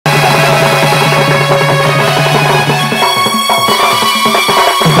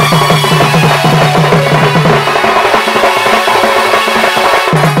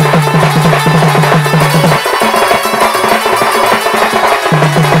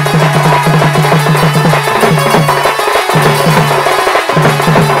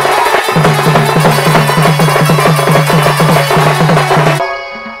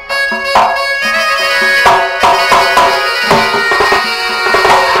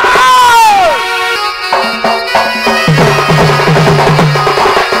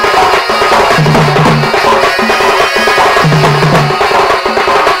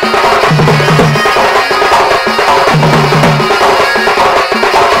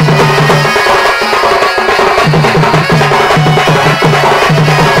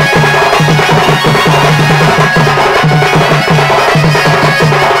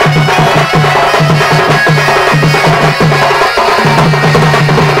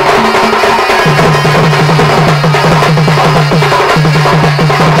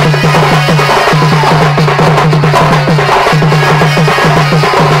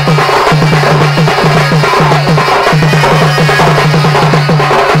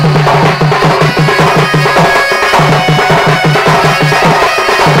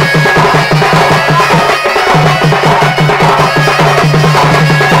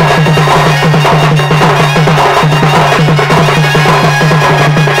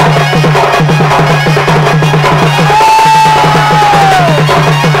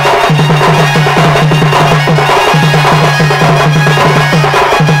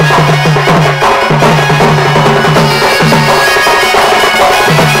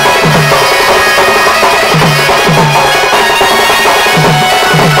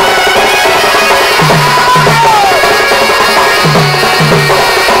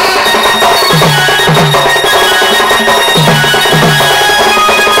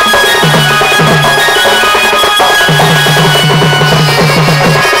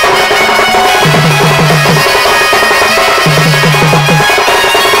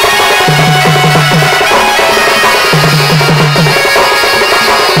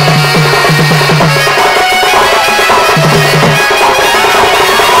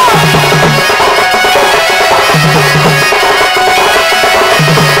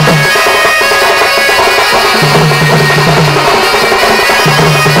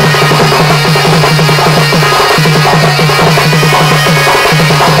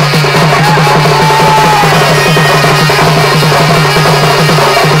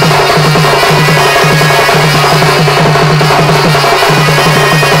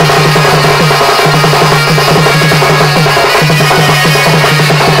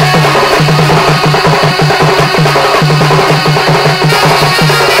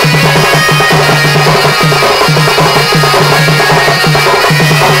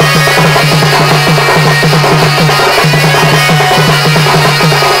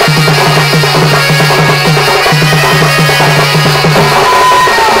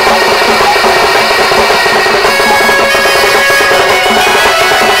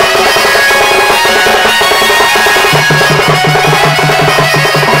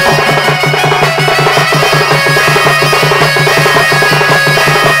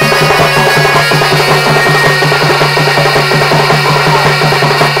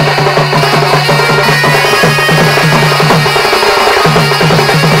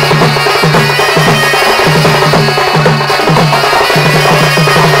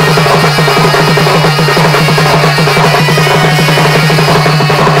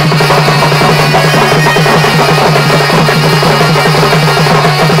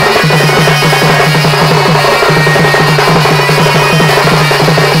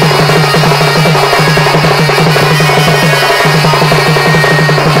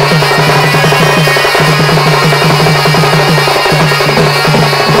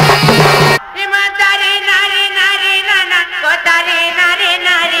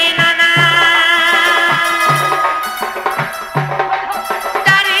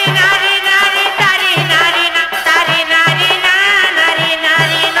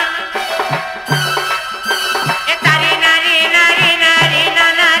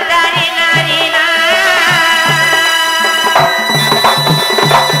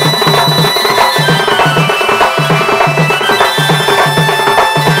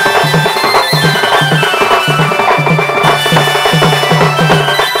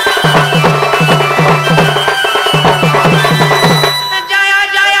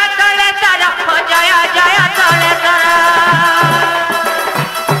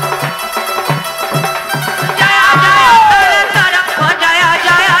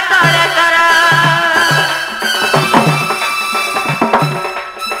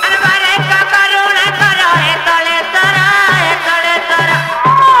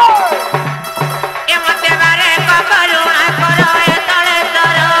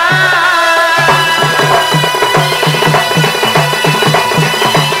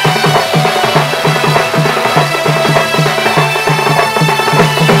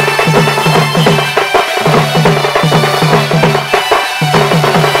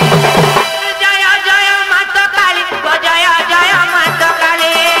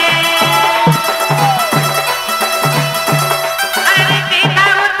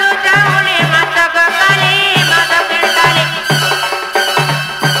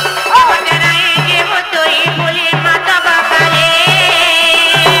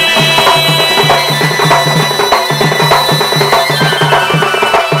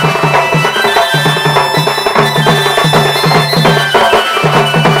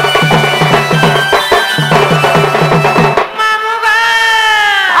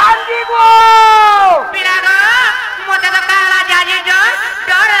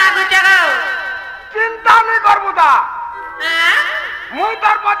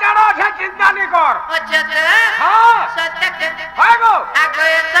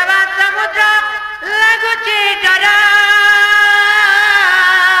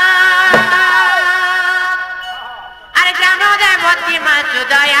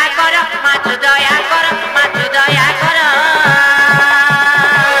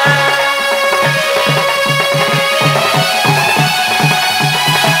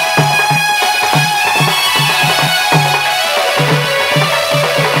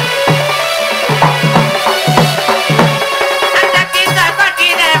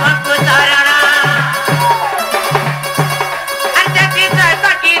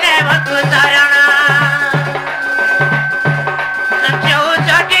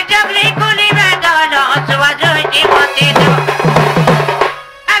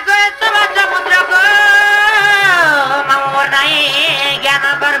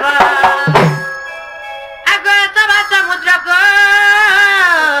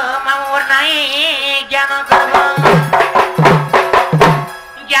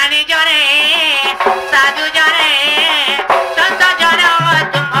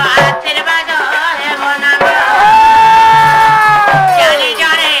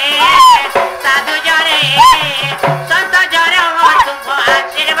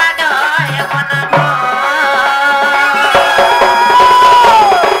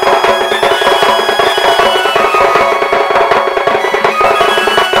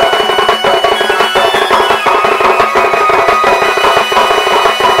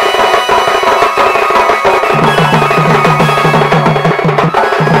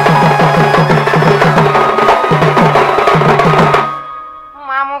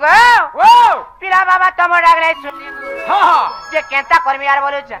मुझे केंता करमी यार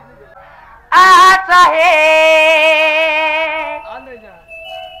बोलू छ आचा हे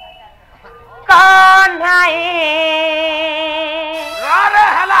कौन है अरे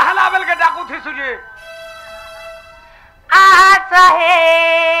हला हला बेल के डाकू थी सुजे आचा हे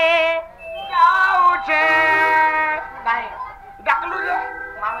जाऊ छे नहीं डाकलू रे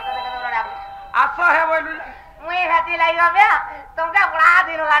मामी तो देखा तो डाकू आसा है बोलू मुई खाती लाइयो बे तुमका बड़ा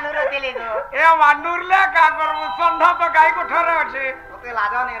दिन गानुर तेली गो ए मानुर ले का करबो संधा तो गाय को ठरे अछि ओते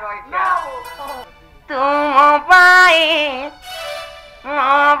लाजो नहीं रोई तुम पाई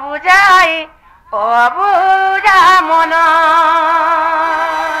म बुझाई ओ बुझा मन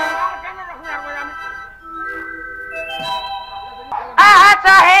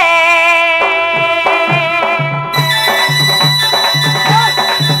आचा है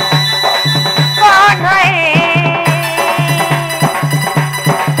कौन है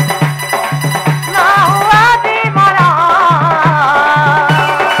ना हुआ दीवाना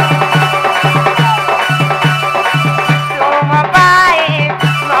तुम पाए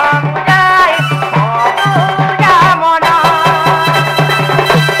ना बुझाए ओ बुझा मना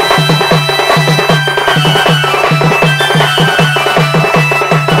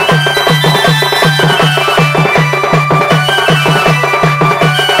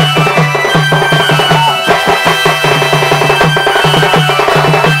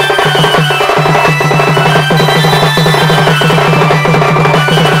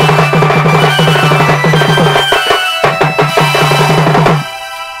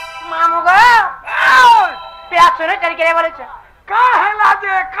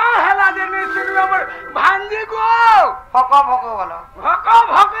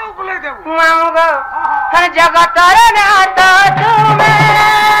जगतर नाथ तुमे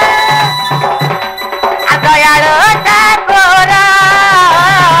दयाल ठाकुरा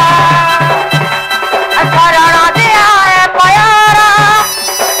शरण दिया पयारा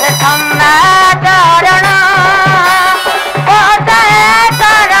ठंडा चरण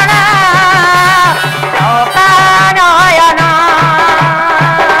चरण चौका नयन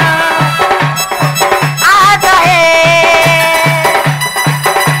आज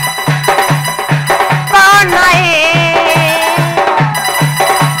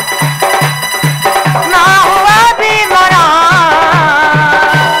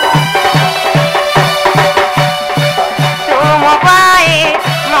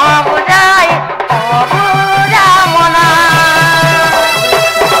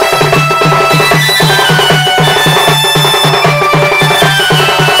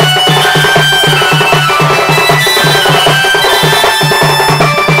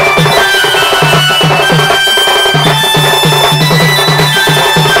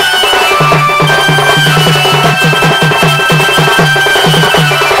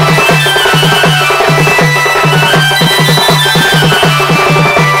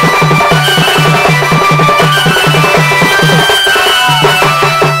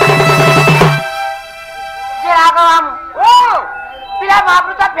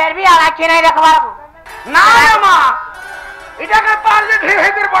आखे नहीं रखवा ना मां इटा के पार जे ढे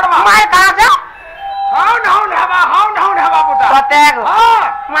हेतिर पड़वा माय कहां से हाउन हवा पुता सतेग हां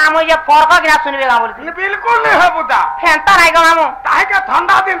मां मुझे फरक गिना सुनबे गा बोलती ये बिल्कुल नहीं है पुता फेंता नहीं गो मामू काहे के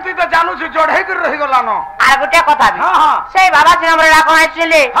ठंडा दिन ती तो जानू छी जोड़े कर रही गला न आ गुटे कथा भी हां सेई बाबा श्री हमरे डाक आई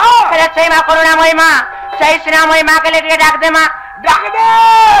छिले पहले सेई मां करुणा मोई मां सेई श्री मोई मां के लिए डाक दे मां डाक दे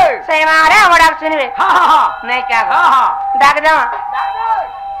सेई मां रे हम डाक सुनबे हां नहीं क्या हां डाक दे मां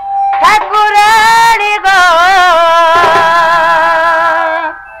ठाकुरानी गो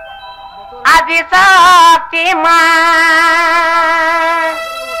आदिशक्ति मां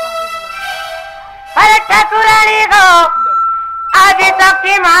अरे ठाकुरानी गो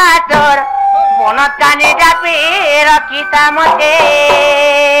आदिशक्ति मां तोर बनत कानी डापी रखिता मते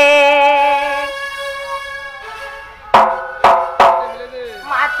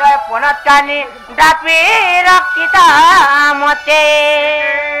मातर बनत कानी डापी रखिता मते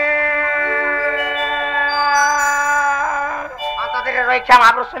रक्षा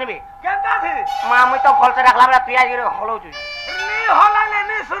महाप्रभु सुनबे केता थी मां मुई तो फल से रखला बड़ा पिया गिरो हलो छु नी होला ने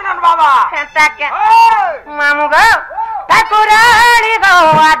नी सुनन बाबा केता के मामू गो ठाकुरानी गो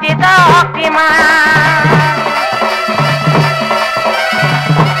आदि शक्ति मां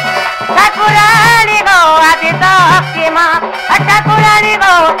ठाकुरानी गो आदि शक्ति मां ठाकुरानी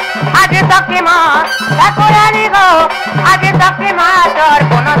गो आदि शक्ति मां ठाकुरानी गो आदि शक्ति मां तोर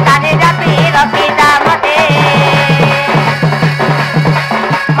कोनो ताने जाति रखिता मते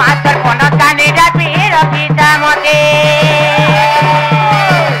मास्टर कोनो ताने जाति रखिता मते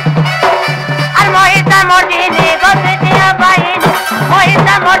আর মহিতা মর্দিনী গসিয়া বাহিনী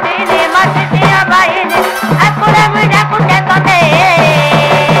মহিতা মর্দিনী মসিয়া বাহিনী আকুরে মুই ডাকুতে তোতে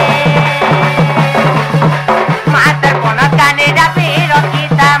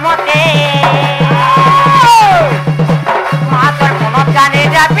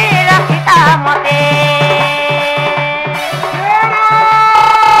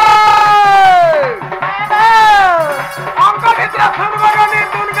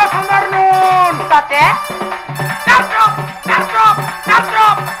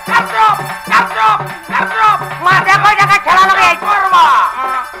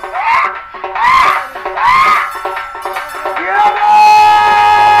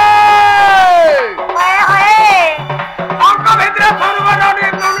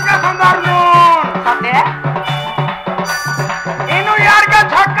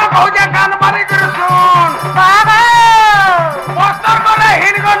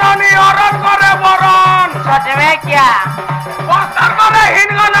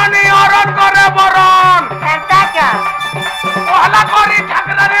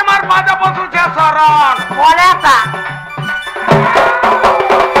करण बोले सा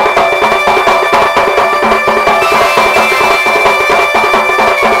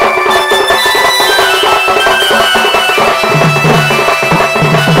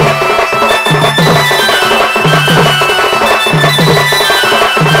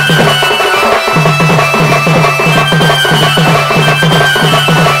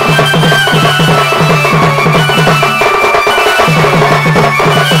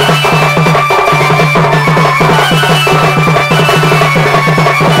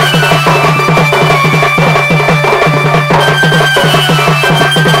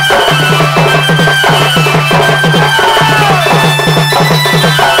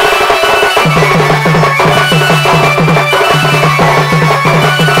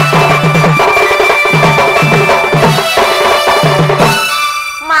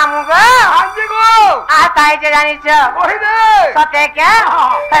सत्य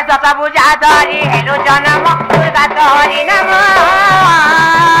क्या जत बुझा धरी हेलो जन्म दुर्गा हरि नाम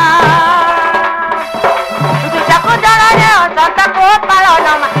दुष्टको जड़ने सन्तको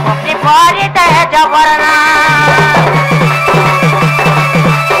पालनमा मुक्ति परिते जबरना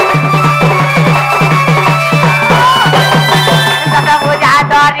जत बुझा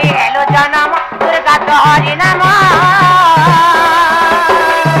धरी हेलो जन्म दुर्गा हरि नाम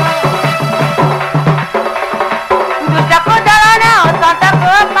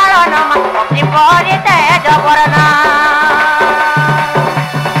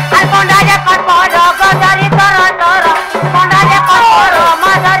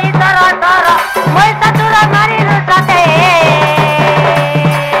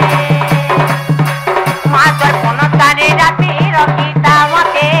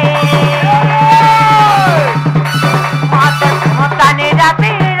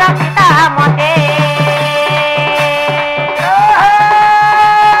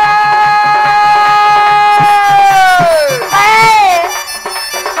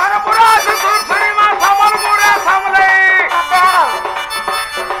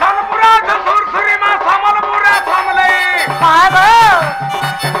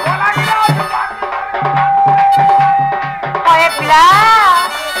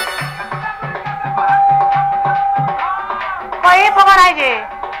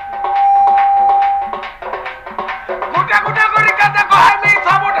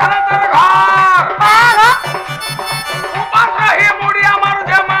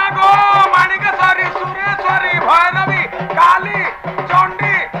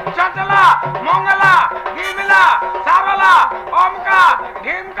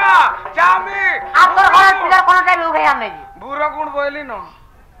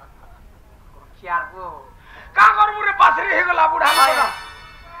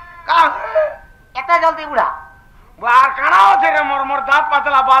जल्दी बुढ़ा बार काना होते रे मोर मोर दांत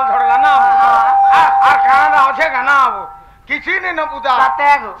पतला बाल झड़ला ना आर काना होते गाना अब किसी ने न पूछा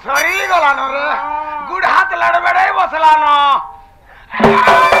शरीर गला न रे गुड़ हाथ लड़बड़े बसला न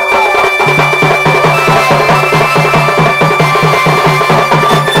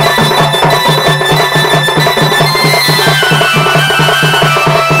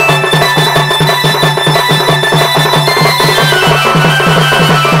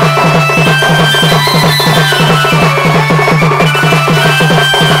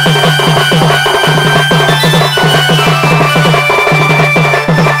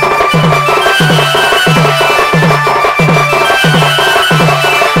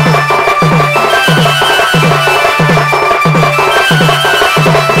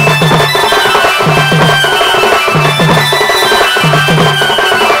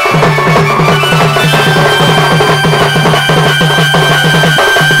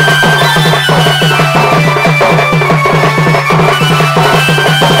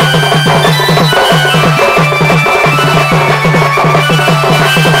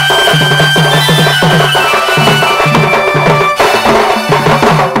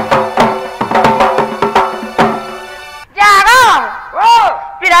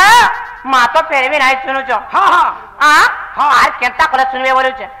तो फेर भी नहीं सुनु छ हां हां हां हां आज केंता कले सुनबे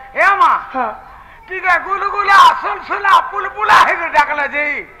बोलु छ ए मां हां की गे गुलगुला सुलसुला पुलपुला हे डाकला जे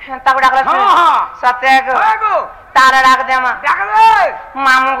ता को डाकला हां हां सत्य को तारा डाक दे मां डाक दे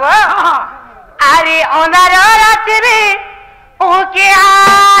मामू को हां अरे अंधार रात भी ओ के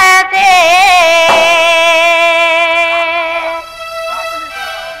आए थे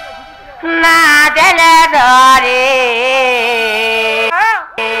ना दिल धरे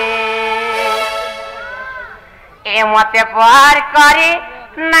ए मते पार करी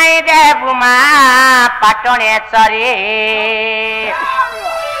नहीं देबु मा पाटणे चरे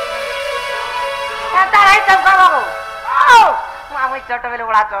ताराई सब गबो ओ मुई छोट बेले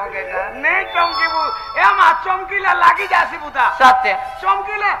बड़ा चमके नहीं चमकीबू ए मा चमकीले लागी जासी बुता सत्य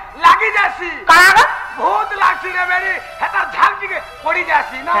चमकीले लागी जासी कागा भूत लागसी रे बेरी हेता झांकी के पड़ी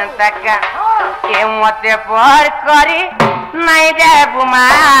जासी ना तका के मते पर करी नहीं दे बुमा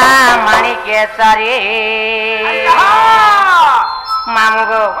माणी के सरी मामू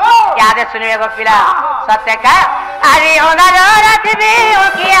गो क्या दे सुनिए गो पिला सत्य का अरे ओनर रात भी ओ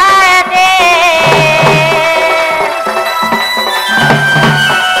किया दे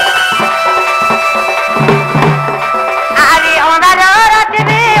अरे ओनर रात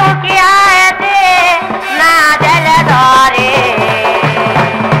भी ओ किया दे ना जल धरे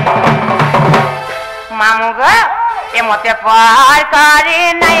मामू गो ये मते पार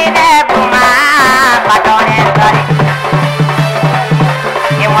करी नहीं रे बुमा पटोने करी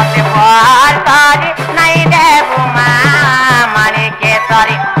ये मते पार करी नहीं रे बुमा माने के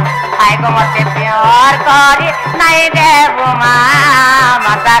सरी आय गो मते प्यार करी नहीं रे बुमा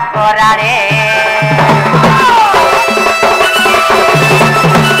माता कोरा रे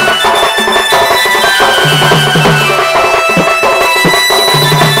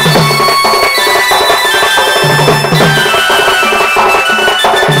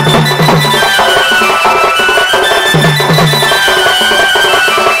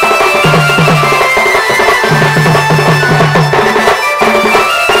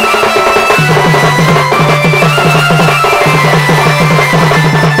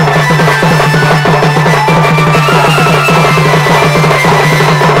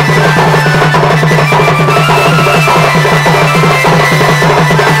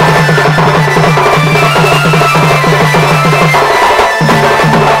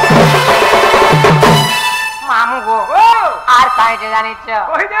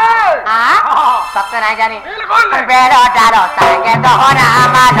सत्य नहीं जानी बेलो डालो संगे दोहरा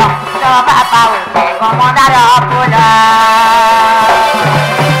मालो शोभा पाउते गोमदार फूल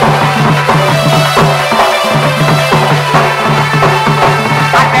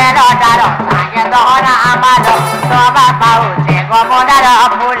बेलो डालो संगे दोहरा मालो शोभा पाउते गोमदार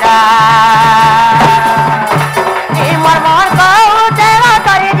फूल मोर मोर कहूते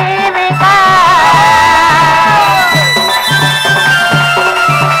तोरी जीविका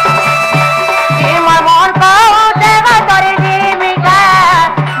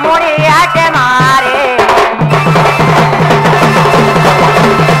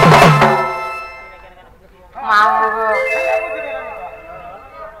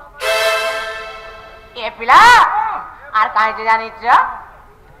জানিছ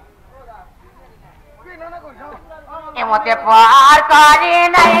এমতে পার করি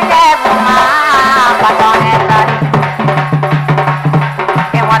নাই রে বুমা পটনে করি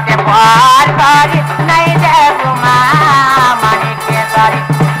এমতে পার করি নাই রে বুমা মানিকে করি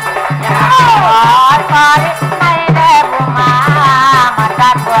পার করি নাই রে বুমা মাতা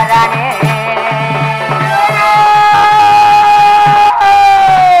কোরানে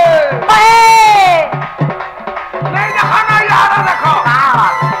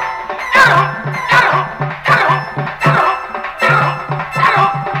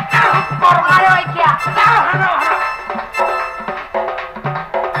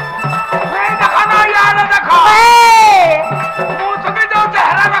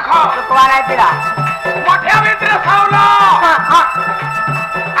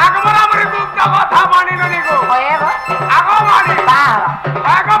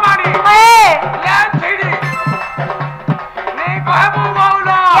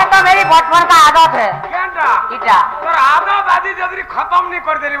बचपन का आदत है इटा तोर आदत आदि जदरी खत्म नहीं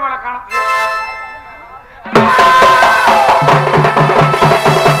कर देली बोला काना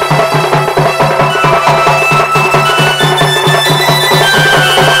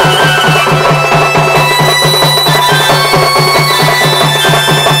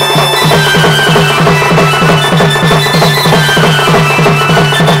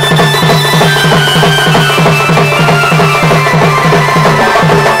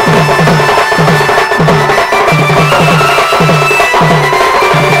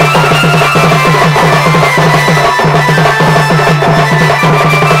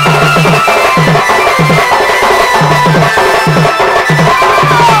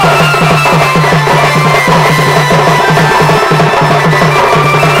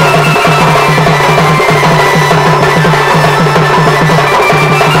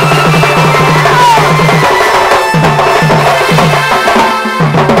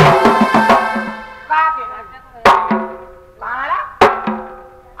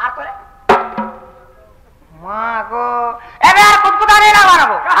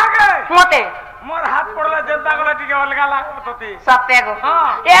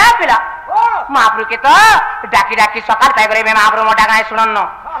महाप्रभु के तो डाकी डाकी सकाल पाई करे महाप्रभु मोटा गाय सुनन न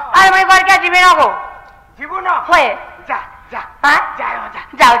अरे मैं कर के जीवे न को जीवो न होए जा जा हां जाओ जा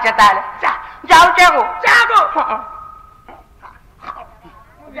जाओ चताल जा जाओ चेगो जागो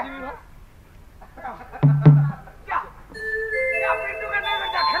या पिंटू के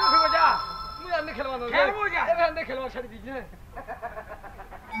नहीं जा खेल हो जा मुझे नहीं खेलवा दो खेल हो जा ए नहीं खेलवा छोड़ दीजिए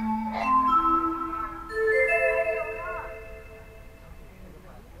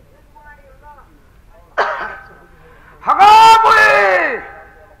हगो बुई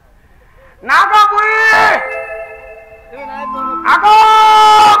नागो बुई आगो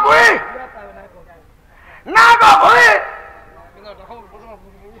बुई नागो बुई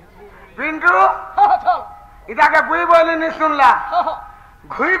पिंटू इदा के बुई बोली नहीं सुनला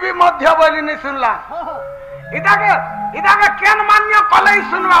घुई भी मध्य बोली नहीं सुनला इदा के केन मान्य कले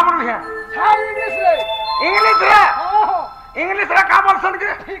सुनवा बरु है इंग्लिश रे का बोलसन के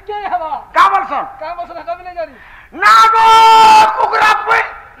ठीक है हवा का बोलसन कभी नहीं जानी नागो कुकरा पे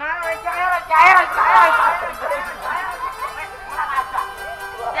ना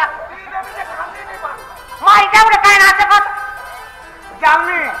माई का उड़े काय नाचे को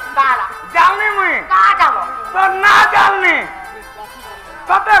जालनी मुई का जालो तो ना जालनी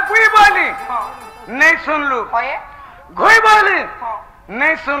तते बुई बोली नहीं सुनलू होए घुई बोली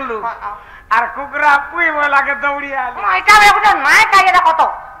नहीं सुनलू আর কুকুরা পুই বলা के दौड़ी आलू এটা বেগুটা নাই কাইয়ে দেখো তো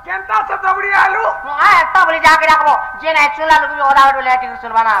কেনটা से दौड़ी आलू हां ता बोली जाके রাখবো যে নাই চুলা লুকি ওদা ওদা লেটি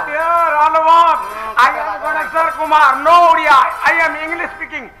শুনবা না यार অলবত I am Ganeswar Kumar no Odia I am English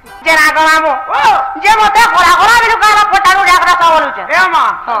speaking যে না গলামু যে মতে ঘোড়া ঘোড়া বিলু কালা পটাড়ু ডাকরা তো বলুছে এ মা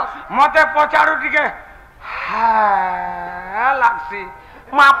মতে পচাড়ু টিকে হ্যাঁ লাগছি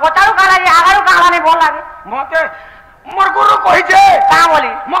মা পচাড়ু কালা যে আগাড়ু কালা নে বল লাগে মতে मोर गुरु कहि छे का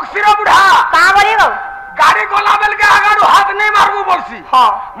बोली मक्सिरा बुढ़ा का बोली गो गाड़ी गोला बेल के आगाडू हाथ नहीं मारबू बोलसी हां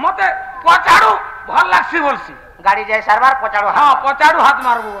मते पचाडू भल लागसी बोलसी गाड़ी जाय सरबार पचाडू हां पचाडू हाथ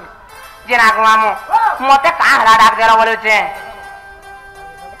मारबू बोल जे ना गो मामू मते का हला डाक देरो बोले छे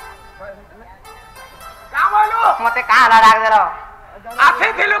का बोलू मते का हला डाक देरो आथे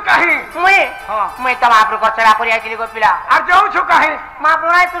थिलु कहीं मुई हां मैं त महाप्रभु कर सेवा करिया छिली गो पिला आ जाऊ छु कहीं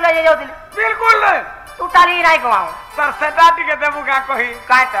महाप्रभु नाही तुले जे जाउतिली बिल्कुल नहीं उतारी नहीं गवाऊ सर सेटा टिके देबू का कही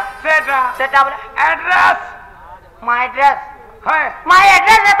काटा सेटा बोले एड्रेस माय एड्रेस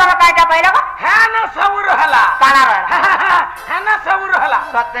है तोरा काटा पहिले का है ना सब रहला काना रहला है ना सब रहला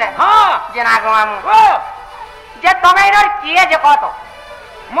सत्य हां जेना गवाऊ ओ जे तमे इधर किए जे कहतो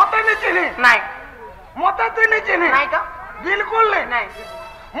मते नहीं चिनी नहीं मते तू नहीं चिनी नहीं तो बिल्कुल नहीं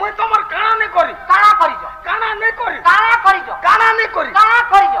मुई तमर काना नहीं करी काना नहीं करी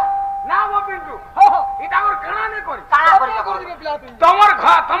ना वो पिंटू इटा और खाना नहीं करी तमर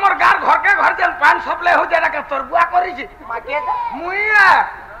गार घर के घर जन पान सप्लाई हो जाना के तरबुआ करी छी माके मुइया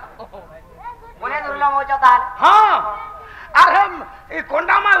मोने दुरला मोचा ताल हां अरे ई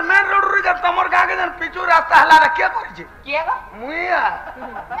कोंडामाल मेन रोड रे जब तमर गा के जन पिचू रास्ता हला रे के करी छी के गा मुइया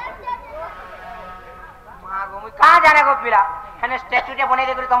मागो मुई का जाने को पिला हने स्टैच्यू टे बने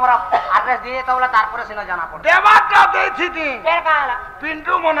देकरी तमरा एड्रेस दिए तबला तार पर सिनो जाना पड़ देवाटा दे छी ती फेर काला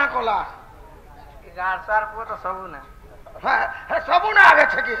पिंटू मना कोला गार सर को तो सबु ना हां सबु ना आगे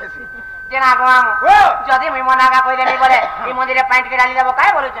छकी हेसी जेना गवाम जदी मैं मना का कइले नहीं बोले ई मंदिर रे पाइंट के डाली देबो काय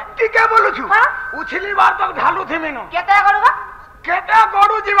बोलु छ की के बोलु छु उछली बार तक ढालू थी मीनो केते गडुगा केते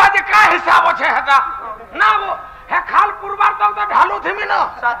गडु जीवा जे का हिसाब छे हेता ना वो हे खाल पुरबार तक तो ढालू थी मीनो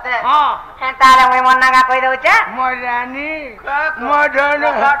सते हां हे ताले मैं मना का कइ दउ छ मजानी मडन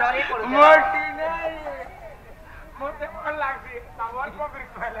मोटी नहीं मोते मन लागसी तवर पकड़ी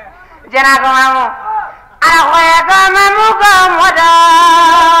पहले जेना गवाम अरे होए गो मामू गो मोरा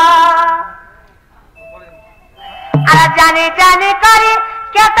अरे जानी जानी करी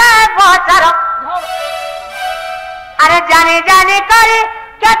केते पचार अरे जानी जानी करी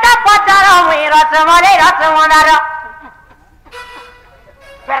केते पचार मुई रसमनार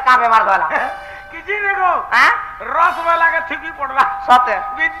फिर का बेमार होला किछि ने गो हां रस वाला के थिकी पड़ला सते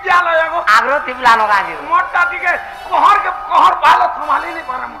विद्यालय गो आग्रो थिबलानो गाजी मोटा दिके कहर बालो संभाली नहीं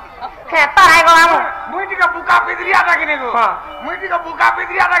पारम हे ताराय गो मामू मुइटी के बुका पिदरिया डाकिने गो हां मुइटी के बुका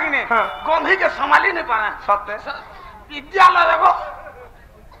पिदरिया डाकिने गंधी के संभाली नहीं पारा सते विद्यालय गो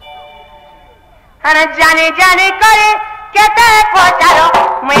अरे जानी जानी करे केते पचारो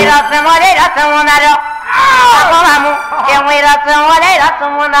मुई रसमनार आगो मामू के मुई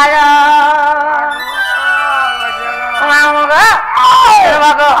रसमनार मामू गो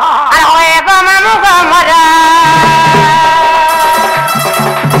अरे होए गो मामू गो मोरा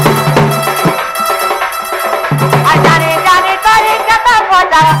जानी जानी करी केते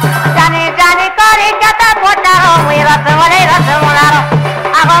पचारो जानी जानी करी केते पचारो मुई रसमनार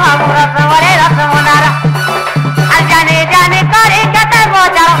आगो मामू रसमनार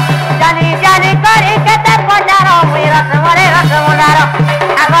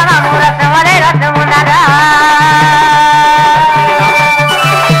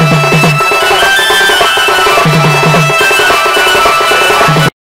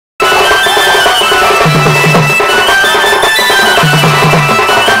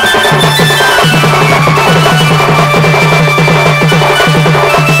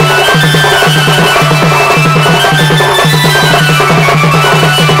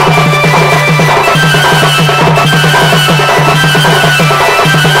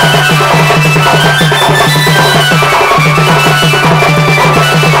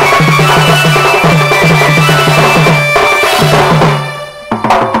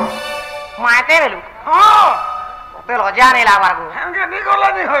माते बेलु हां ते लज्जा नहीं लागबार को हेंगे नी गला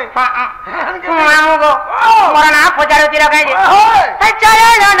नी होय मामू को मोर ना पचारो तिरा कहि दे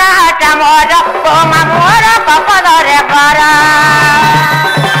चलो ना टमोर ओ मामूर कपद रे करा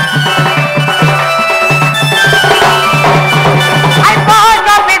आई बहुत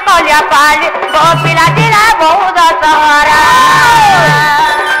गोपी कोलिया पाली गोपीला दिला बहुत सहारा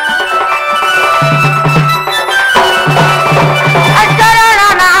चलो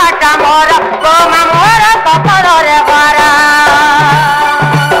ना टमोर ओ मामूर कपद रे करा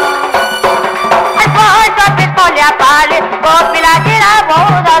आई बहुत गोपी कोलिया पाली गोपीला दिला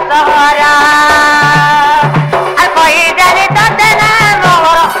बहुत सहारा आई कोई देली तो देना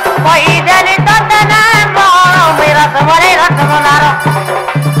मोर कोई देली तो देना मोर मेरा तुम्हारे रसमनारो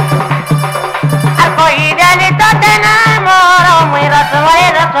आई कोई देली तो देना मोर मेरा तुम्हारे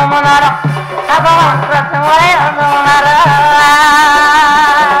रसमनारो अब रसमनारे रसमनारो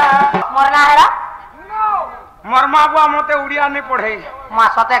मोर ना हेरा मोर मां बुआ मते उड़िया नहीं पढ़े मां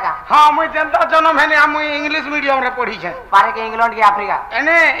सते का हां मुई जनता जन्म हेने मुई इंग्लिश मीडियम रे पढ़ी छे पारे के इंग्लैंड के अफ्रीका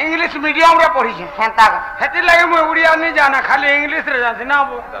एने इंग्लिश मीडियम रे पढ़ी छे हेंता का हेती लगे मुई उड़िया नहीं जाना खाली इंग्लिश रे जानती ना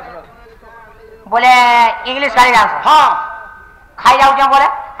बोले इंग्लिश खाली जान हां खाई जाऊ छ बोले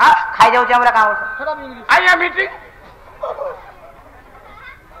हां खाई जाऊ छ बोले का बोल आइए मीटिंग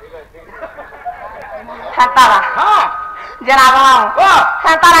हेंता का हां जना गवाऊ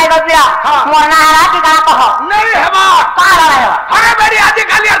हेंता नहीं बबिया मोर ना हरा की का कहो नहीं हेबा का रहे हो अरे बेरी आज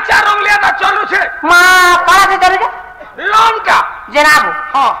काली चार उंगलियां ना चलू छे मां करा से चलू छे लोन का जनाब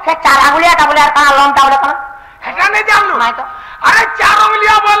हां के चार उंगलियां का बोले का लोन का बोले का हेटा नहीं जानलू नहीं तो अरे चार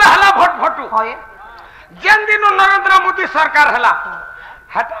उंगलियां बोले हला भोट फटू होए जेन दिन नरेंद्र मोदी सरकार हला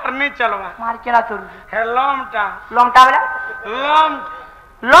हटार नहीं चलवा मार केला चलू हे लोमटा बोले लोम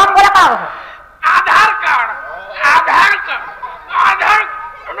लोन बोले का आधार कार्ड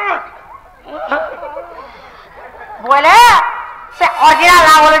बोले से ओरिजिनल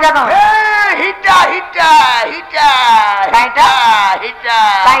ना बोले जातो ए हिटा हिटा हिटा काइटा हिटा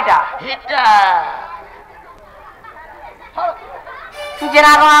काइटा हिटा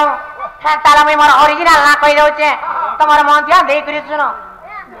जनाब हां ताला में मोर ओरिजिनल ना कहि दउ छे तमर मन ध्यान दे करी सुनो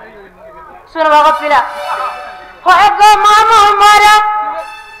भगत पिला होए गो मामू मोर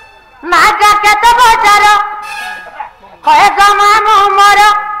ना जा के तो बचारो होए गो मामू मोर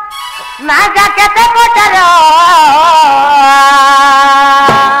ना जा के तो बचारो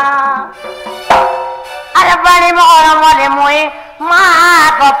अरे बड़ी मोर मोले मोई मां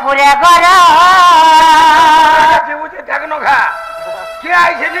को पूरे करो जीवुचे ढगनो खा के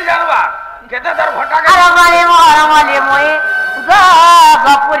आई छे नहीं जानवा केते दर फटा के अरे बड़ी मोर मोले मोई गो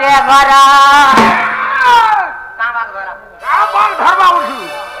पूरे करो का बात करा का बाल धरवा उठू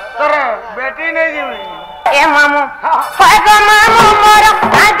तोरे बेटी नहीं जीवी ए मामू होए गो मामू मोर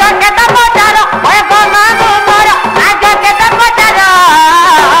ना जा के तो बचारो होए गो मामू मोर ना जा के तो बचारो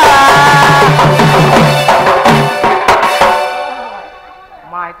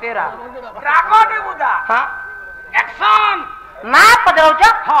माय तेरा राको नहीं बुदा हां एक्शन ना पदरौ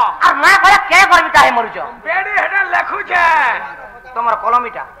छ हां और ना करे के करबी ताहे मरु छ बेडी हेडा लेखु छे तमर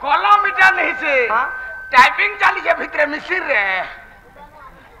कलमिटा नहीं छे हां टाइपिंग चाली छे भितरे मिसिर रे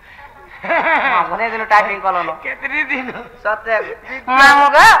हां बने दिन टाइपिंग कलनो केतरी दिन सत्य मामू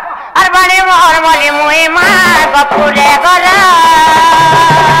ग और बड़े मोर मोले मुई मां गपुरे करा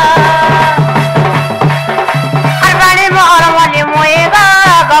और बड़े मोर मोले मुई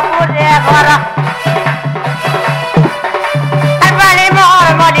गपुरे करा और बड़े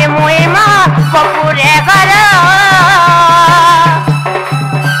मोर मोले मुई मां गपुरे करा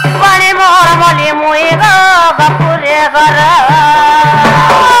बड़े मोर मोले मुई गपुरे करा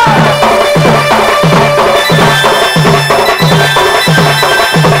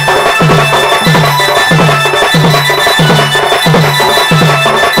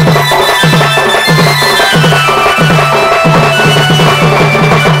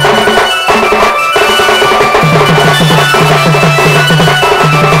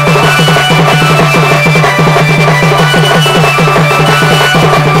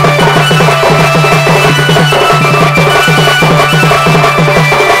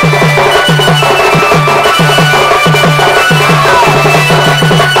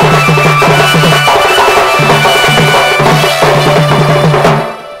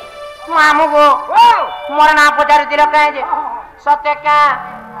मोर ना पचारि दिल कहे सत्य क्या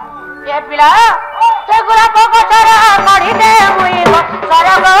ये पिला सेगुरा पकसरा मढ़ी दे मुई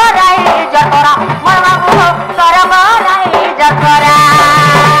सरग राई जतरा मोर बाबू सरग राई जतरा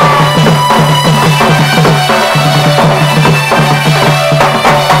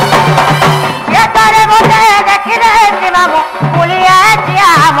ये तारे बोले देखि रे बाबू पुलिया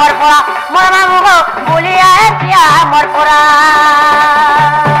जिया मोर पोरा मोर मामू को भूलिया किया मोर पोरा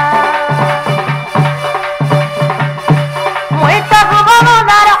मुई तो गुबाबू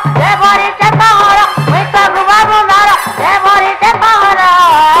नारो ए बरी ते पाहरा मुई तो गुबाबू नारो ए बरी ते पाहरा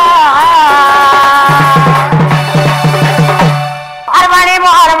अरबानी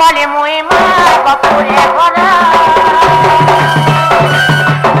मोहर मोली मुई मा बपुरे कोरा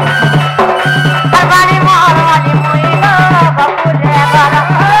अरबानी मोहर मोली मुई मा बपुरे कोरा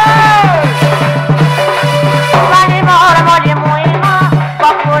अरबानी मोहर मोली मुई मा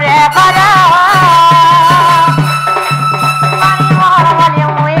बपुरे कोरा अरबानी मोहर मोली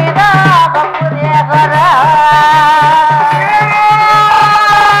मुई मा बपुरे कोरा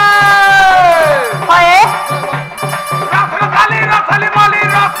ओए रसली मोली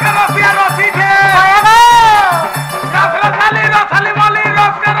रस के रसिया रसी छे रसली मोली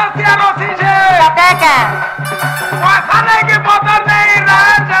रस के रसिया रसी छे पता क्या पैसा नहीं की बोतल नहीं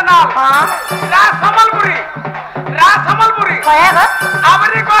रहे जनाब हां रासमलपुरी कहेगा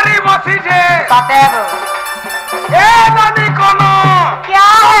अबरी करी बसी छे पता है ए ननी कोनो क्या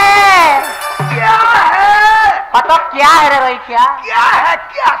है पता क्या है रे भाई क्या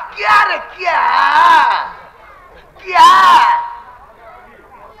रे क्या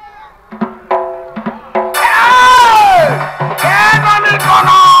ए ननी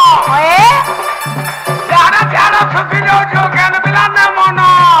कोनो ओए जाना सुखी जो ज्ञान मिला न मोनो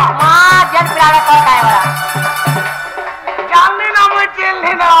मां जन प्यारा को काय वाला जाननी ना मैं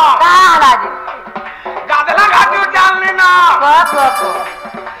चिल्ली ना का हालाजी गादला घाटू जाननी ना को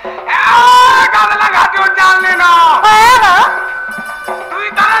गादला घाटू जाननी ना कहेगा तू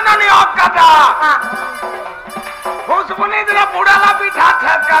इधर ननी ऑफ काटा हां हुसबुनी जरा बुढ़ाला पीठा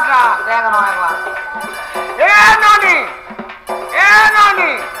छत काटा देख नो एक बार ए ननी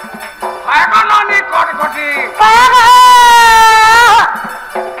आएगा ननी कोटकोटी कहेगा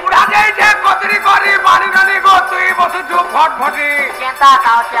बुढ़ा जाई छे कोतरी करी बानी ननी को तुई बसु चुप फटफटी चिंता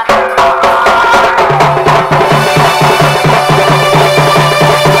काओ चिंता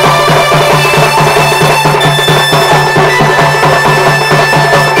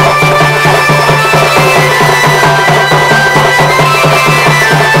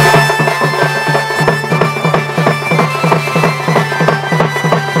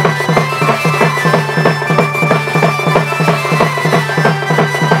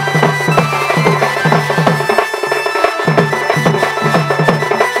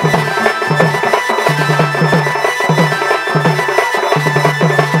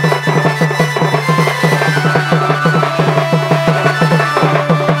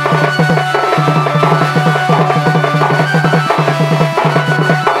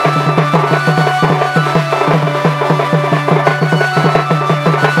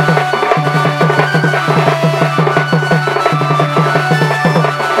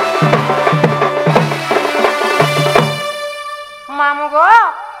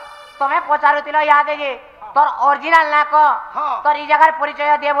पचारुतिल याद है तोर ओरिजिनल ना को तोर ई जगह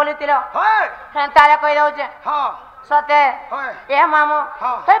परिचय दे बोलुतिल हें ताले कहि दउ छे सते ए मामू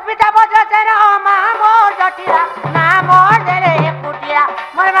हे पिता बजा छे रे मामू जटिला ना मोर देले कुटिया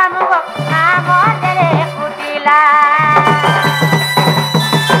मोर मामू को ना मोर देले कुटिला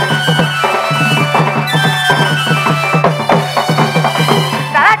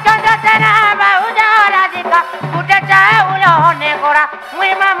तारा चंद्र तेरा बाउजा राधिका कुटे चाउलो ने गोरा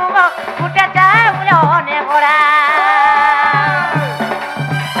मुई मामू को कुटे चाउलो ने गोरा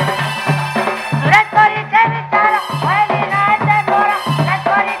सुरत करी छे बिचारा होली ना ते मोरा सुरत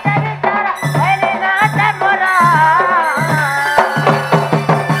करी छे बिचारा होली ना ते मोरा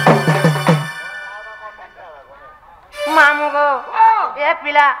मामू को ए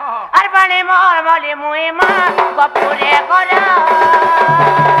पिला अर बने मोर बोली मुई मां बपुरे गोरा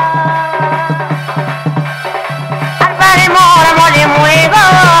अर बने मोर बोली मुई गो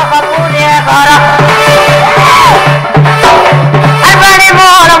बपुरे गोरा अर बने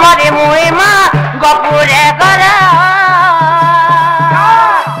मोर बोली मुई मां बपुरे गोरा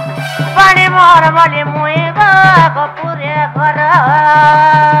बने मोर बोली मुई गो बपुरे गोरा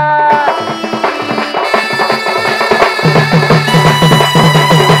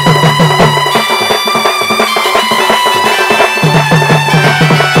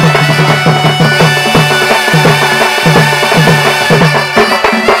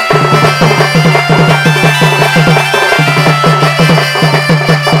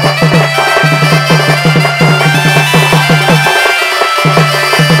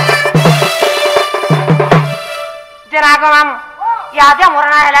याद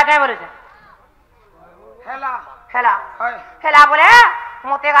मोरना हेला काय बोले हेला हेला हेला बोले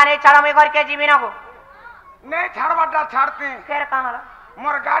मोते गाने छाड़ा में करके जीवी ना को नहीं छाड़ बटा छाड़ते फिर कहां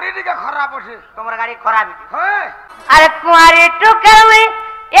मोर गाड़ी टिके खराब अछि तोमर गाड़ी खराब है अरे कुआरी टुकर में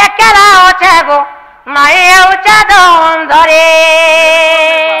एकला होछे गो नहीं उचा दम धरे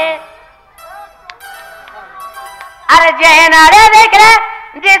अरे जेना रे देख रे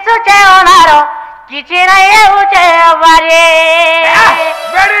जिसु छे ओनारो किछि नहीं उचे बारे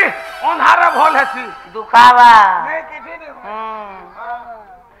बेड़ी ओंधारा भोल हसी दुखावा नहीं किछि नहीं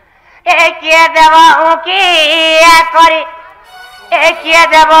एकिए देव उकिया करी एकिए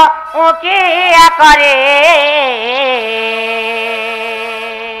देव उकिया करे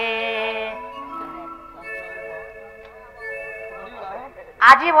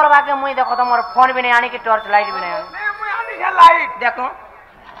आजी बोलबा के मुई देखो तो मोर फोन भी नहीं आनी की टॉर्च लाइट भी नहीं आनी मुई आनी है लाइट देखो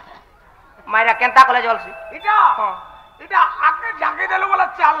मायरा केंता कॉलेज जलसी इटा हां इटा आके झांकी देलो बोला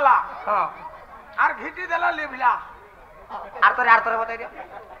चालला हां आर घिटी देला लेबिला आर तोरे बताई दे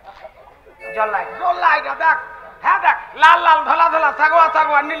जल लाइट देख लाल लाल धोला धोला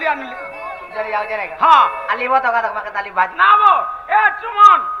सागवा नीलिया नीली जरी आउ जरेगा हां आ लिबो तो का मके ताली भाजी ना वो ए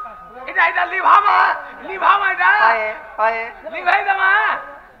चुमन इटा लिभामा इटा हाय लिभाई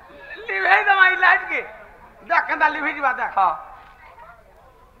दमा ई लाइट के देख केंदा लिभी जीवा देख हां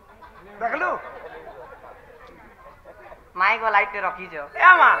देखलू माई को लाइट रखी जो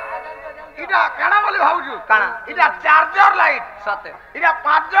ए मा इटा काना बोली भाऊजू काना इटा चार्जर लाइट सत्य इटा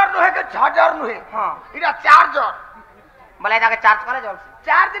 5000 नुहे के 6000 नुहे हां इटा चार्जर बोले जाके चार्ज करे जल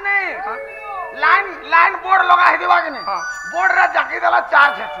चार्ज नहीं लाइन बोर्ड लगा है देबा के नहीं हां बोर्ड रे जाकी देला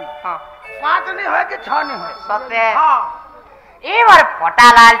चार्ज हेसी हां 5 नहीं होए कि 6 नहीं होए सत्य हां ई बार पटा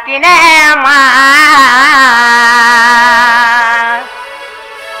लालती ने मां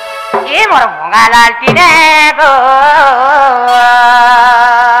ई बार भंगा लालती ने गो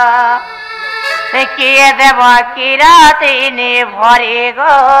किए देव किराती ने भरे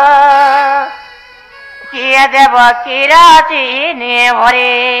गो किए देव किराती ने भरे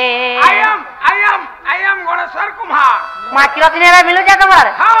आई एम गणेश्वर कुमार मां किराती ने मिलु जा तुम्हारे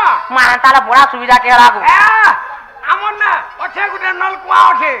हां मां ताला बड़ा सुविधा के लागू আমন না ওছে গুটে নলকুয়া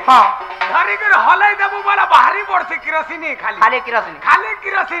ওঠে হ্যাঁ ধরি করে হলাই দেবু বলা বাহারি পড়ছে কিরোসিনি খালি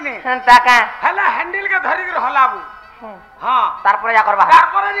কিরোসিনি টাকা হেলা হ্যান্ডেল কে ধরি করে হলাবু হ্যাঁ তারপরে যা করবা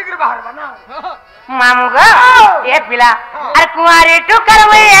তারপরে নিকরে বাহার বানা মামু গো এ পিলা আর কুয়ারি টুকার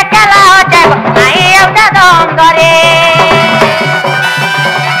ওই একলা হচ্ছে নাই ওটা দম ধরে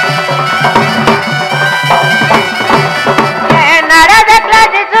নাড়া দেখলা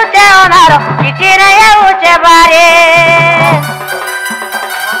যিসু তে ওনার কিছু নাই উঠে বারে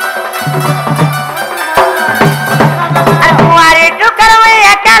আর কুয়ারি টুকার ওই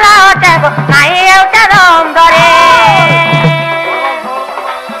একলা হচ্ছে নাই ওটা দম ধরে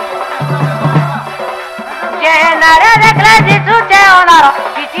যে নাড়া দেখলা যিসু তে ওনার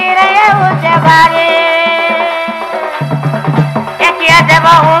কিছু নাই উঠে বারে একিয়া দেব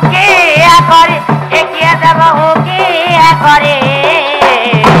হুকি করে একিয়া দেব হুকি করে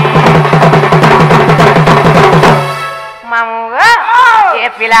মামু এ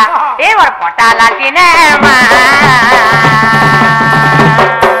পিলা এবার পটা লাগি না মা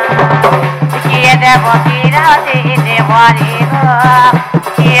কিয়ে দেব কিরাতে দেবরে গো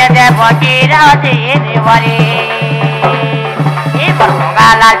কিয়ে দেব কিরাতে দেবরে এবার ভঙ্গা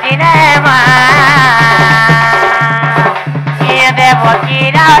লাগি না মা কিয়ে দেব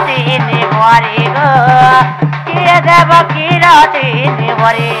কিরাতে দেবরে গো কিয়ে দেব কিরাতে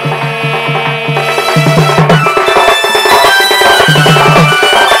দেবরে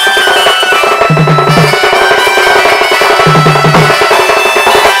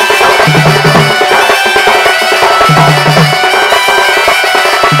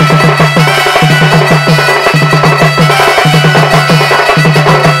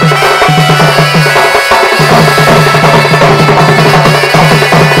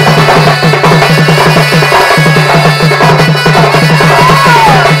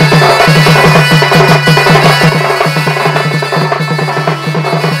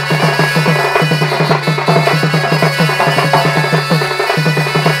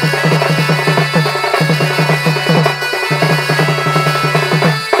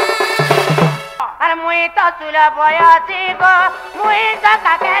বয়সী গো মুই তো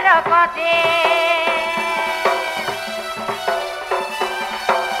কাকে রকছি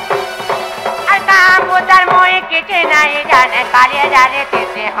আর কাম বুতার মুই কিছু নাই জানে কালিয়ে জানে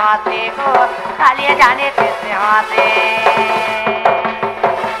তেসে হাসে গো কালিয়ে জানে তেসে হাসে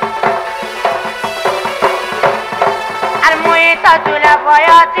আর মুই তো চুল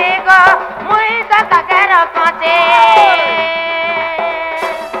বয়সী গো মুই তো কাকে রকছি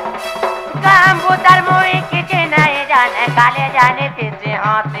কাম বুতার মুই কিছু নাই জানে কালে জানে তেসে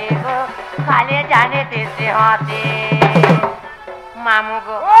হাসে গো কালে জানে তেসে হাসে मामू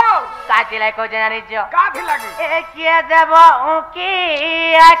को काटी लाई को जानी जो काठी लगी ए किए देव की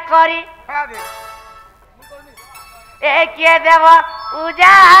करी ए किए देव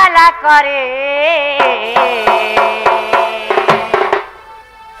उजाला करे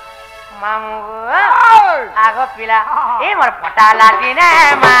मामू आगो पिला ए मोर पटा लागी ने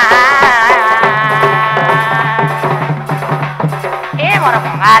मा ए मोर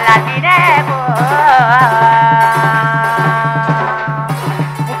भंगा लागी ने गो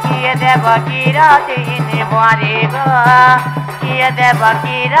किए देव की राती निवारी गो किए देव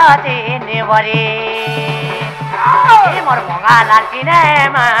की राती निवारी ए मोर भंगा लागी ने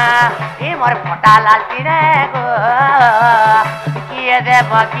मा ए मोर पटा लागी ने गो किए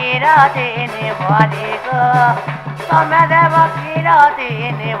देव की राती निवारी गो तमे देव की राती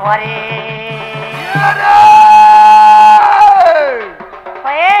निवारी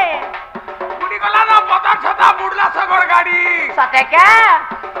बुढ़ी गला ना पता छता बुढ़ला सगड़ गाड़ी सते क्या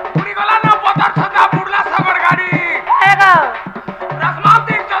बुढ़ी गला ना पता छता बुढ़ला सगड़ गाड़ी एगो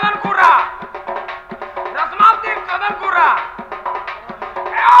रसमावती चदन कुरा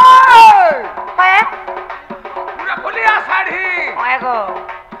ए पूरा खुलिया साड़ी एगो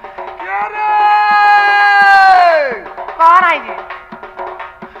के रे कौन आई जी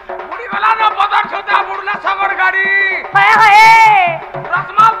बुढ़ी गला ना पता छता बुढ़ला सगड़ गाड़ी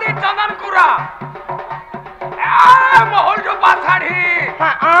रसमावती चंदन कुरा महल जो पाछाड़ी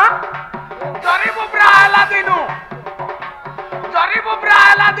जरी बुबरा आला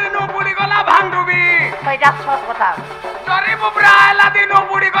दिनु बुढ़ी गला भांग डुबी पैसा सच बता जरी बुबरा आला दिनु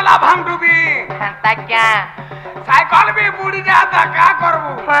बुढ़ी गला भांग डुबी हंता क्या साइकिल भी बुढ़ी जाता का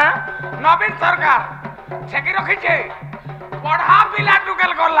करबू नवीन सरकार छेकी रखी छे पढ़ा पिला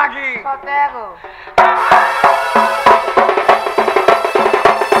टुकेल कर लागी सतेगो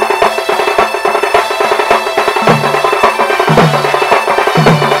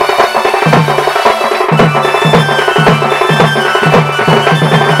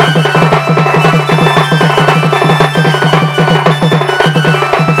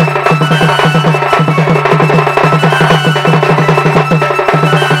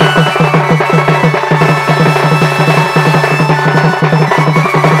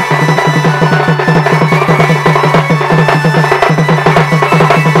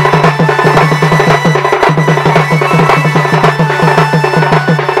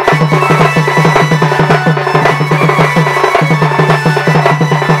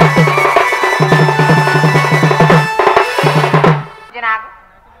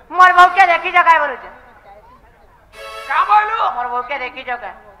देखी जो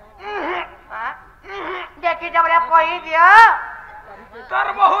देखी जब रे कोई दिया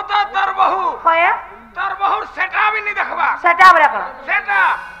तर बहु सेटा भी नहीं देखबा सेटा बरे कोन सेटा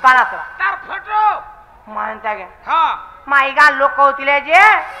काला तो तार फोटो मानता के हां माईगा लोक कहतिले जे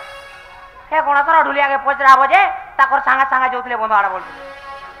हे कोन तर ढुलिया के पचराबो जे ताकर सांगा सांगा जोतले बंद आड़ा बोल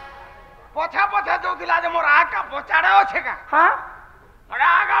पछा जोतिला जे मोर आ का पचाड़े अछि का हां मोर आ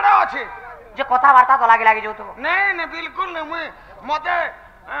गाड़े अछि जे कथा वार्ता तो लागी जोतो नहीं बिल्कुल नहीं मुई मते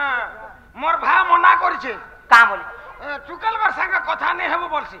मोर भा मना करछे का बोली चुकल कर संग कथा नहीं हेबो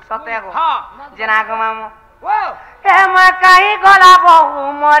बोलसी सते गो हां जना गो मामू ओ ए म काई गला बहु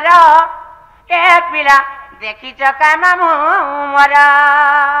मोर ए पिला देखी छ का मामू मोर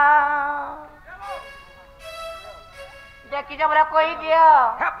देखी जब रे कोई दियो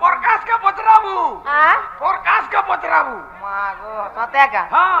हे प्रकाश के पचराबू हां प्रकाश के पचराबू मागो सते का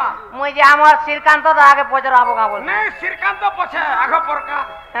हां मुई जे हमर श्रीकांत तो आगे पचराबो का बोल नहीं श्रीकांत पछे आगे प्रकाश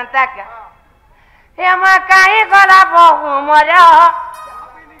हंता का हे म काई गला बहु मोर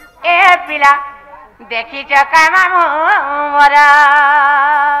ए पिला देखी छ का मामू मोर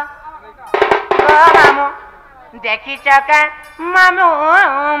ओ मामू देखी छ का मामू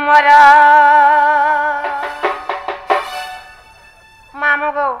मोर मामू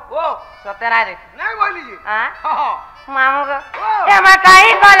को ओ सतेरा रे नहीं बोली जी हां मामू को ए म काई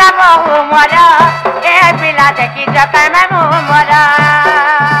गला बहु मोर ए पिला देखी छ का मामू मोर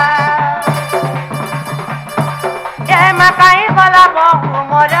ए म काई गला बहु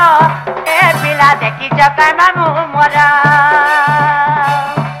मोर ए पिला देखी छ का मामू मोर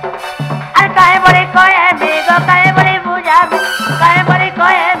अरे काहे बड़े कोए मेगो काहे बड़े बुझा काहे बड़े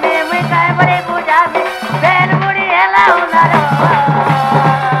कोए में काहे बड़े बुझा बेन बुढ़ी हेला उनारो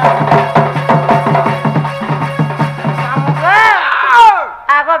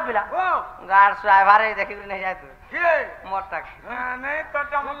आगो पिला गाड़ सुआवारे देखि नहीं जाय तू के मोटा नहीं तो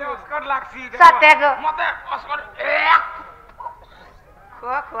टमके उसकर लागसी सत्य को मते उसकर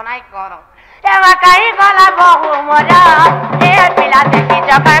को नहीं करो ए मा काई गला बहु मोरा ए पिला देखि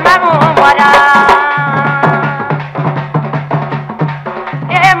जकाय मामू मोरा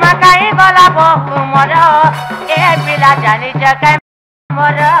गला बहु मोर ए पिला जानी जगह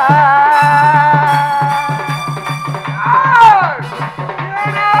मोर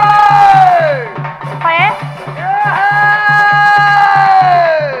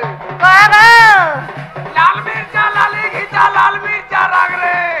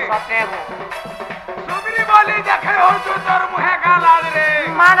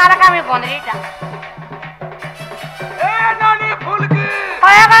बंदरीटा ए नानी फूल की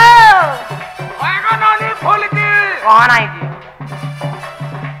होएगा नानी फूल की कौन आई थी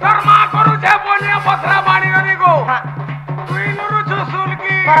तोर मां करू छे बोलिया पथरा बाणी ननी को हां तू इनुरु छुसुल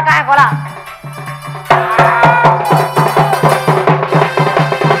की पर काय गोला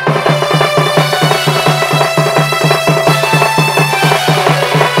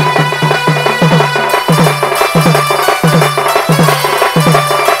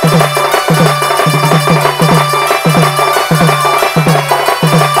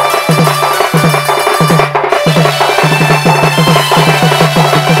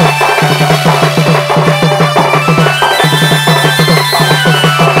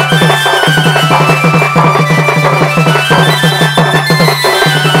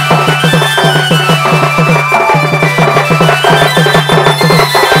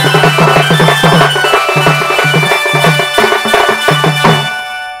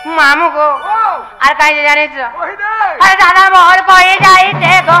अरे दादा मोहर कोई जाई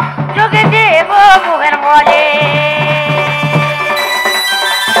देखो जुग जीव मुहर बोले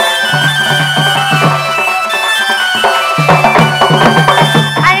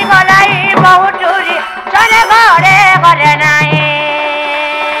आई बोलाई बहुत चूरी चले घरे घरे नहीं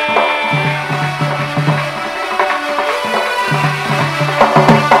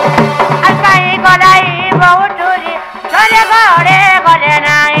आई बोलाई बहुत चूरी चले घरे घरे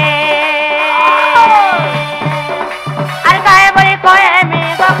नहीं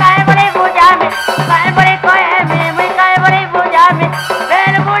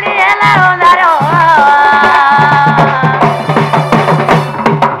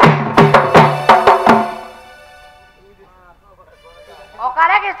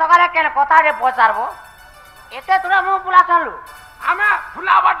कथारे पचारबो एते तोरा मुंह फुला खालु आमे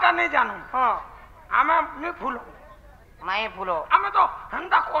फुलावटा नहीं जानू हां आमे नहीं फुलो नहीं फुलो आमे तो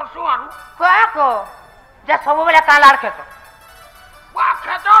हंदा कोसु आरु को जे सब बेले कालार खेतो वा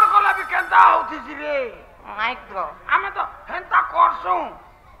खेतोर कोला भी केंता होती छी रे नहीं तो आमे तो हंदा कोसु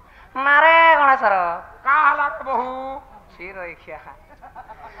मारे गणेशर का हालत बहु सिरो इखिया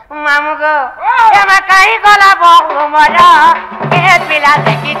मामू को ए मा काई गला बहु मरा ए पिला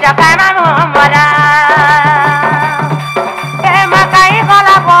देखि जका मामू मरा ए मा काई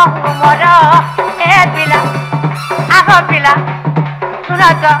गला बहु मरा ए पिला आगो पिला सुन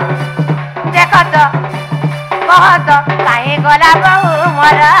तो देख तो कह तो काई गला बहु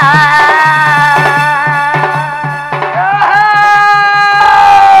मरा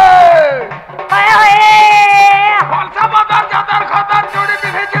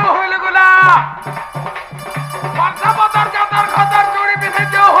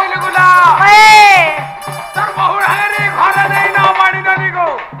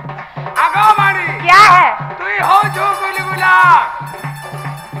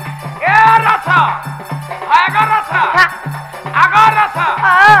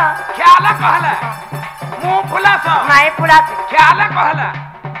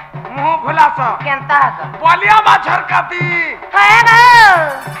बोलिया मच्छरकाती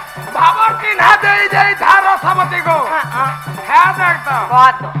भाबर चिन्हा दे जाई था रसमती को है देखता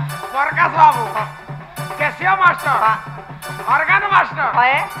बहुत प्रकाश बाबू cassia master organ master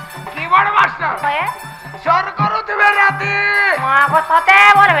keyboard master स्वर करू तुमे राती मां को सते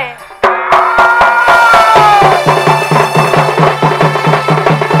बोलबे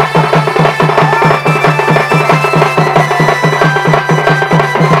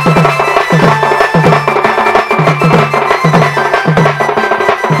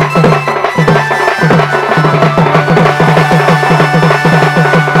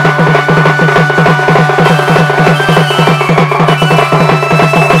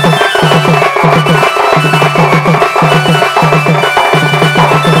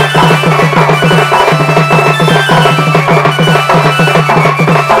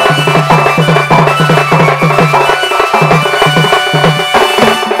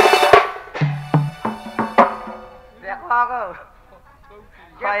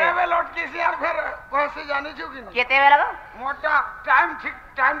केते बेला को मोटा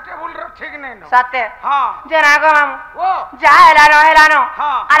टाइम टेबल ठीक नहीं न सत्य हां जना गो मामू ओ जाहेला रहेलानो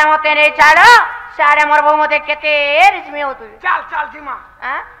हां अरे मते नहीं छाड़ो सारे मोर बहु मते केते रिच में होतु चल जी मां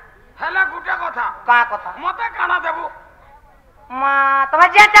हां हेला गुटे कथा का कथा मते काना देबू মা তুমি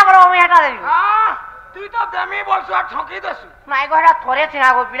যেটা করো আমি এটা দেবি তুই তো দেমি বলছু আর ঠকি দেছু নাই গো এটা থরে চিনা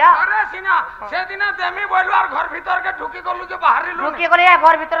গো পিলা আরে সিনা সেদিন দেমি বললু আর ঘর ভিতরকে ঢুকি গলু যে বাহারিলু ঢুকি গলি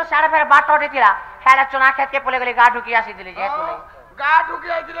ঘর ভিতর সাড়ে ফের বাট উঠেছিলা হেডা চোনা খেতকে পলে গলি গা ঢুকি আসি দিলি যে তুলে গা ঢুকি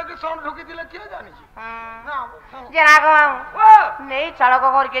আইছিলে কি সোন ঢুকি দিলে কি জানিছি না যে না গো মামু নেই ছাড়ো গো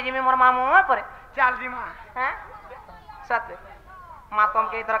ঘর কে জিমি মোর মামু পরে চাল দি মা হ্যাঁ সত্যি মা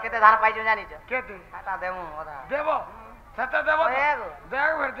তোমকে এই তোরা কেতে ধান পাইছো জানিছ কেতে এটা দেবো ওদা দেব সেটা দেব দেখ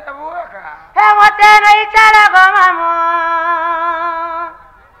ভর দেবো একা হে মতে নেই ছাড়ো গো মামু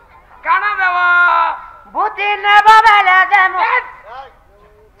কানা দেব বুদ্ধি নেব বেলে দেবো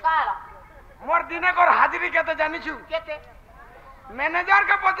কালা মোর দিনে কর হাজিরি কেতে জানিছু কেতে मैनेजर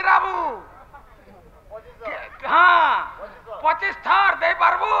के पचराबू हाँ 25 थर दे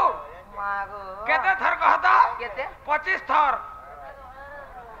पारबू केते थर कहता केते 25 थर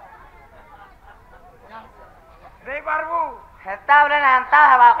दे पारबू हेता बोले ना अंता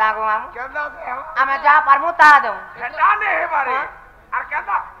हवा कागो मामू केदा दे हमें जा पारमु ता दऊ हेता ने हे बारे और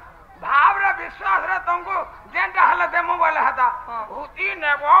केदा भाव रे विश्वास रे तुमको जेंटा हले देमो बोले हता हुती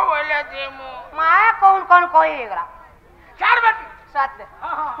ने वो बोले देमो माया कौन कौन कोई एकरा चार बजे सत्य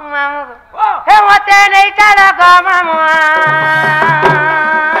मामू हे होते नहीं चला गो मामू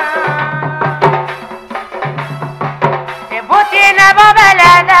ए बुती न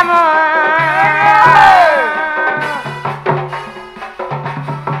बबले दमो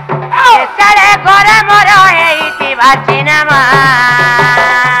ए चले गोरे मोरो हे इति बाचिनमा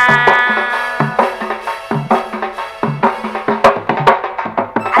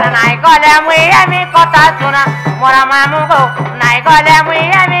अरे नाई गले मुई आमी कथा सुना मोरा मामू गो नाई गले मुई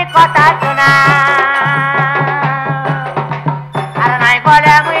आमी कथा सुना अरे नाई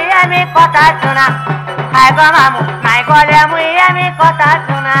गले मुई आमी कथा सुना हाय गो मामू नाई गले मुई आमी कथा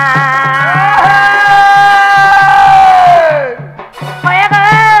सुना होय गो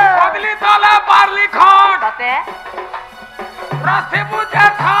बदली तले पारली खोट तते रस्सी बुझे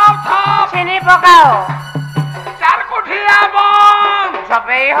थाप थाप चिनी पकाओ चार कुठिया बम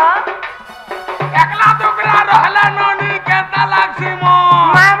सबे हो एकला दुकरा रहला ननी केता लागसी मो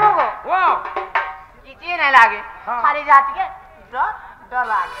मामू गो वो किसी नहीं लागे खाली जाती के डर डर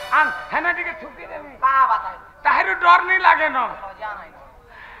लागे आन हेने दिके छुपी देबी का बताई ताहिरु डर नहीं लागे न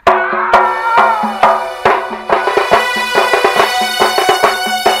जाना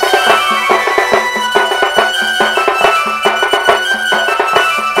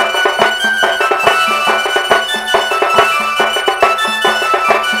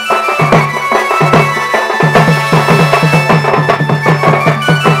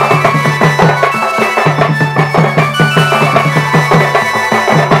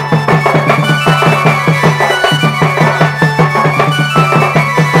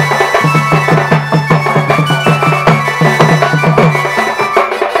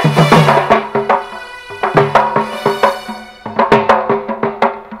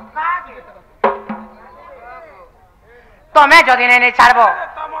तुम्हें जदि नहीं छाड़बो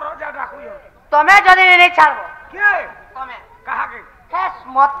तमरो जा डाकुयो तुम्हें जदि नहीं छाड़बो के तुम्हें कहा के हे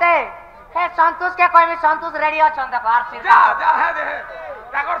मते हे संतोष के कोई भी संतोष रेडी अछन देखो आर सिर जा जा है दे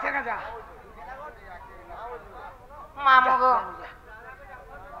टाकर संगे जा मामू गो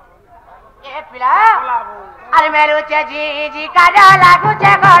ए पिला अरे मेलु चे जी का लागू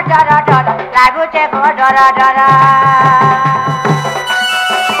चे गो डर डर लागू चे गो डर डर